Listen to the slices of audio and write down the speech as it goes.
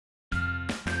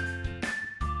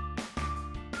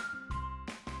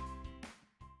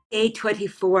Day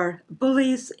 24,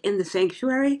 Bullies in the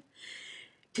Sanctuary.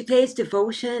 Today's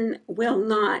devotion will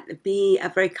not be a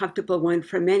very comfortable one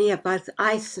for many of us,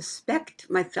 I suspect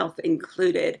myself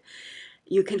included.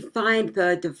 You can find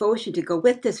the devotion to go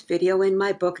with this video in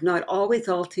my book, Not Always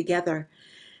All Together.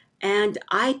 And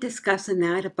I discuss in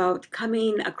that about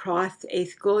coming across a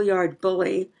schoolyard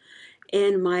bully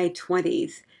in my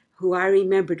 20s who I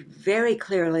remembered very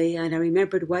clearly, and I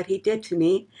remembered what he did to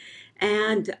me.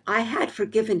 And I had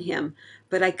forgiven him,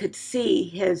 but I could see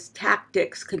his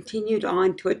tactics continued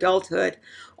on to adulthood,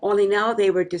 only now they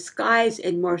were disguised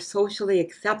in more socially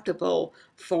acceptable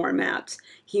formats.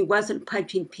 He wasn't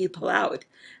punching people out,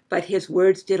 but his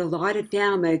words did a lot of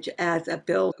damage as a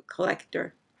bill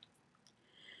collector.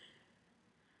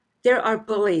 There are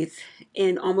bullies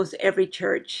in almost every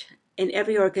church, in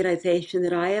every organization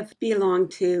that I have belonged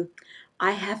to.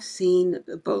 I have seen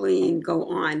bullying go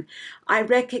on. I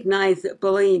recognize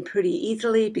bullying pretty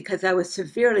easily because I was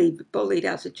severely bullied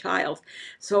as a child,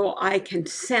 so I can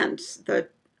sense the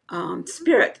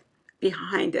spirit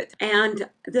behind it. And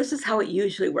this is how it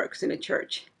usually works in a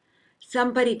church.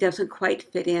 Somebody doesn't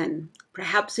quite fit in.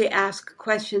 Perhaps they ask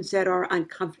questions that are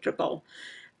uncomfortable.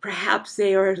 Perhaps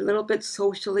they are a little bit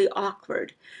socially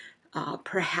awkward.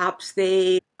 Perhaps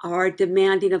they are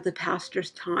demanding of the pastor's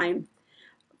time.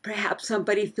 Perhaps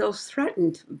somebody feels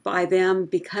threatened by them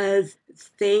because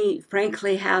they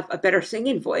frankly have a better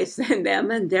singing voice than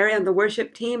them and they're on the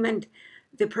worship team and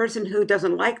the person who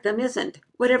doesn't like them isn't.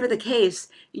 Whatever the case,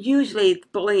 usually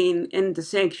bullying in the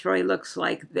sanctuary looks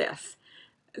like this: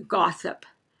 gossip,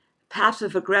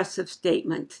 passive-aggressive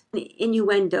statement,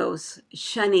 innuendos,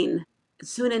 shunning.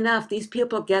 Soon enough, these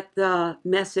people get the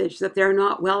message that they're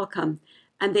not welcome,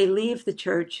 and they leave the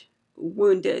church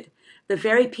wounded. The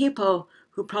very people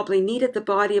who probably needed the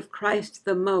body of Christ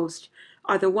the most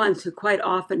are the ones who quite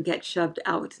often get shoved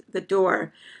out the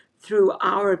door through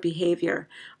our behavior.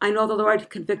 I know the Lord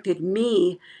convicted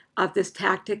me of this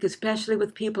tactic, especially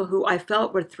with people who I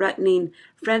felt were threatening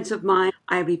friends of mine.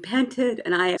 I repented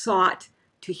and I sought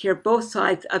to hear both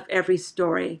sides of every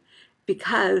story,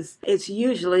 because it's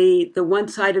usually the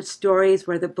one-sided stories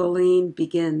where the bullying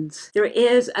begins. There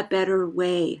is a better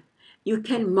way. You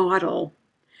can model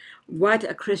what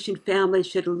a Christian family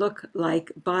should look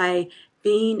like by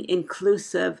being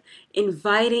inclusive,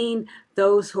 inviting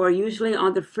those who are usually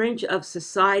on the fringe of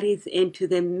societies into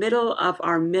the middle of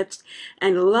our midst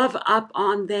and love up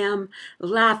on them,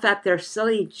 laugh at their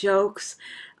silly jokes,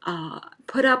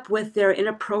 put up with their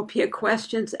inappropriate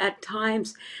questions at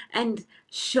times, and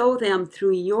show them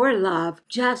through your love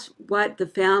just what the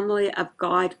family of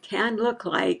God can look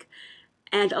like,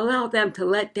 and allow them to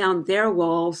let down their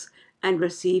walls and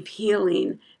receive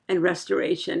healing and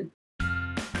restoration.